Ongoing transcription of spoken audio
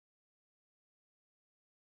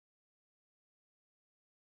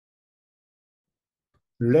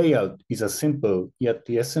Layout is a simple yet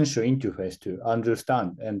essential interface to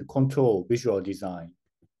understand and control visual design.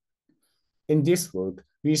 In this work,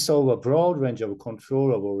 we solve a broad range of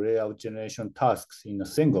controllable layout generation tasks in a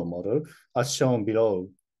single model, as shown below.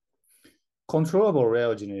 Controllable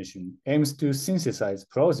layout generation aims to synthesize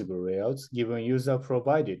plausible layouts given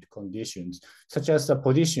user-provided conditions, such as the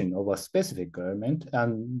position of a specific element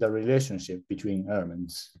and the relationship between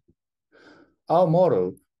elements. Our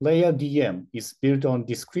model, LayoutDM, is built on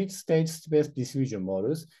discrete state space diffusion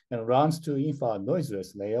models and runs to infer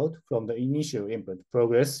noiseless layout from the initial input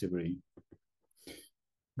progressively.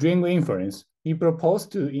 During inference, we propose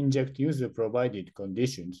to inject user-provided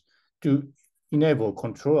conditions to enable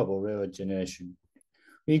controllable layout generation.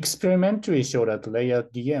 We experimentally show that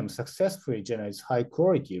LayoutDM successfully generates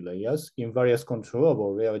high-quality layouts in various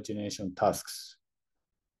controllable layout generation tasks.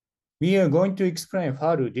 We are going to explain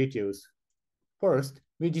further details. First,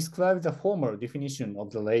 we describe the formal definition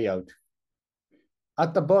of the layout.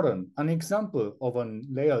 At the bottom, an example of a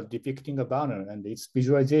layout depicting a banner and its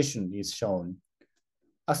visualization is shown.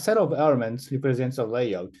 A set of elements represents a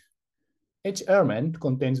layout. Each element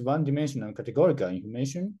contains one-dimensional categorical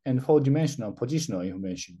information and four-dimensional positional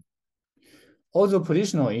information. Although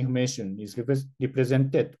positional information is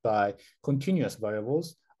represented by continuous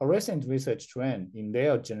variables, a recent research trend in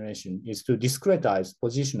layout generation is to discretize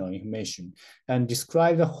positional information and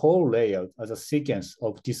describe the whole layout as a sequence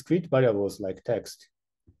of discrete variables like text.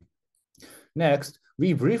 Next,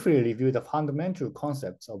 we briefly review the fundamental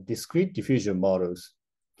concepts of discrete diffusion models.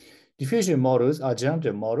 Diffusion models are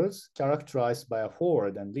generative models characterized by a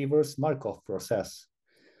forward and reverse Markov process.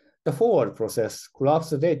 The forward process collapses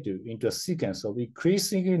the data into a sequence of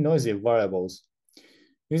increasingly noisy variables.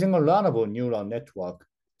 Using a learnable neural network,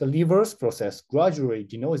 the reverse process gradually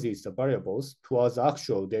denoises the variables towards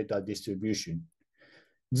actual data distribution.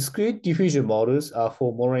 Discrete diffusion models are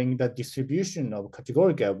for modeling the distribution of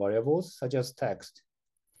categorical variables such as text.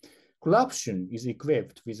 Collapsion is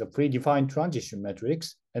equipped with a predefined transition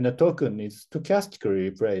matrix, and a token is stochastically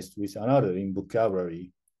replaced with another in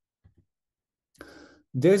vocabulary.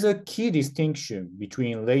 There's a key distinction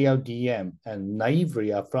between LayoutDM and naively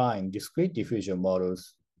applying discrete diffusion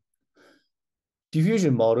models.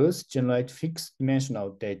 Diffusion models generate fixed dimensional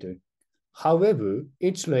data. However,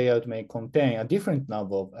 each layout may contain a different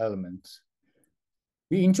number of elements.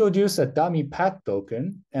 We introduce a dummy pad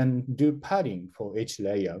token and do padding for each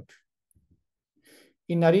layout.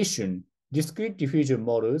 In addition, discrete diffusion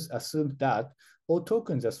models assume that all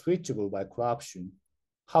tokens are switchable by collapsion.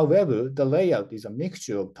 However, the layout is a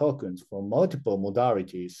mixture of tokens from multiple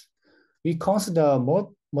modalities. We consider a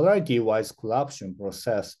modality-wise collapsion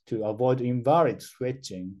process to avoid invalid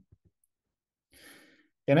switching.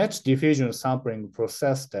 In each diffusion sampling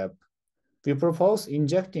process step, we propose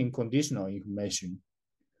injecting conditional information.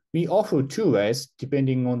 We offer two ways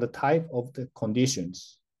depending on the type of the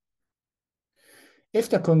conditions. If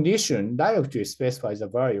the condition directly specifies a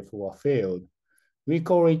value for a field, we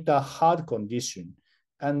call it a hard condition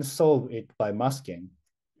and solve it by masking.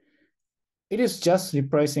 It is just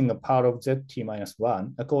replacing a part of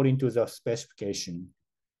zt-1 according to the specification.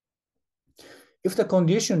 If the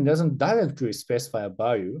condition doesn't directly specify a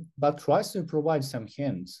value, but tries to provide some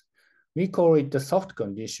hints, we call it the soft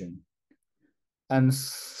condition and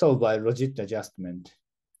solve by Logit Adjustment.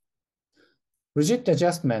 Logit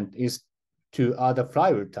Adjustment is to add a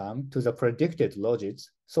flywheel term to the predicted logits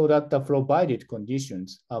so that the provided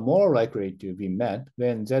conditions are more likely to be met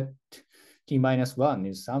when zt-1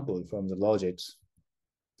 is sampled from the logits.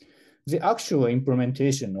 The actual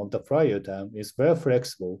implementation of the flywheel term is very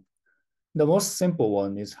flexible. The most simple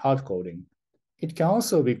one is hard coding. It can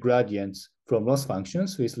also be gradients from loss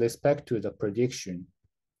functions with respect to the prediction.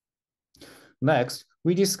 Next,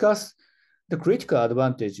 we discuss the critical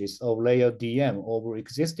advantages of LayoutDM over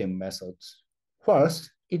existing methods.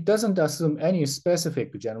 First, it doesn't assume any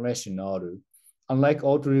specific generation order, unlike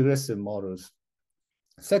autoregressive models.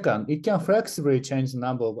 Second, it can flexibly change the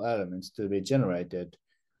number of elements to be generated.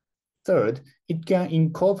 Third, it can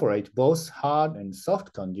incorporate both hard and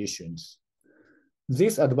soft conditions.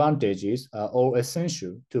 These advantages are all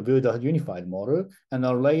essential to build a unified model, and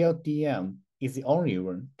our LayoutDM is the only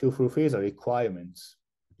one to fulfill the requirements.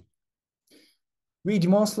 We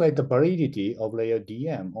demonstrate the validity of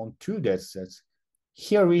LayoutDM on two datasets.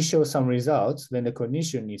 Here we show some results when the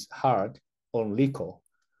condition is hard on LICO.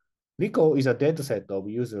 LICO is a dataset of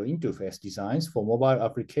user interface designs for mobile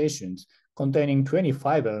applications containing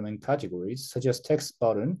 25 element categories such as text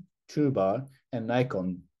button, toolbar, and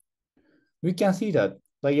icon. We can see that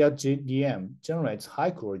LayoutDM generates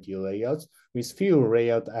high-quality layouts with few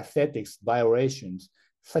layout aesthetics violations,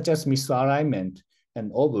 such as misalignment,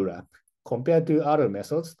 and overlap compared to other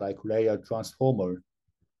methods like layout transformer.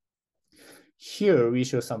 Here we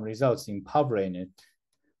show some results in PubRayNet.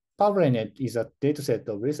 PubRayNet is a dataset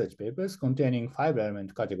of research papers containing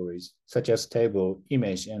 5-element categories, such as table,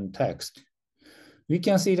 image, and text. We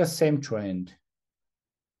can see the same trend.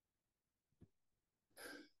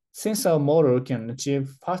 Since our model can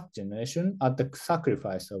achieve fast generation at the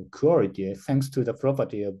sacrifice of quality thanks to the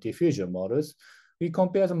property of diffusion models, we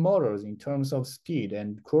compare the models in terms of speed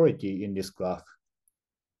and quality in this graph.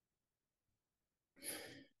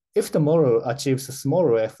 If the model achieves a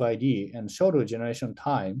smaller FID and shorter generation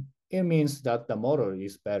time, it means that the model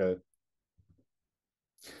is better.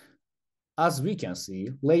 As we can see,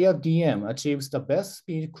 LayoutDM achieves the best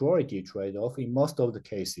speed-quality trade-off in most of the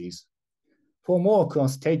cases. For more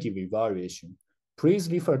quantitative evaluation,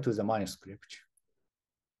 please refer to the manuscript.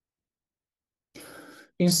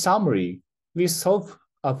 In summary, we solve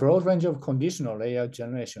a broad range of conditional layout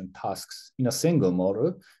generation tasks in a single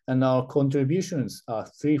model, and our contributions are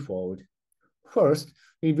threefold. First,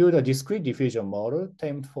 we build a discrete diffusion model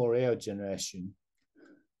tamed for layout generation.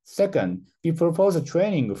 Second, we propose a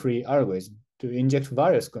training-free algorithm to inject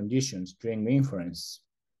various conditions during inference.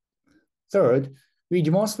 Third, we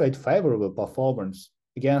demonstrate favorable performance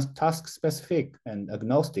against task-specific and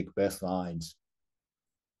agnostic baselines.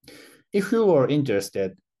 If you are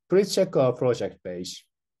interested, please check our project page.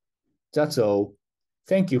 That's all.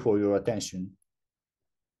 Thank you for your attention.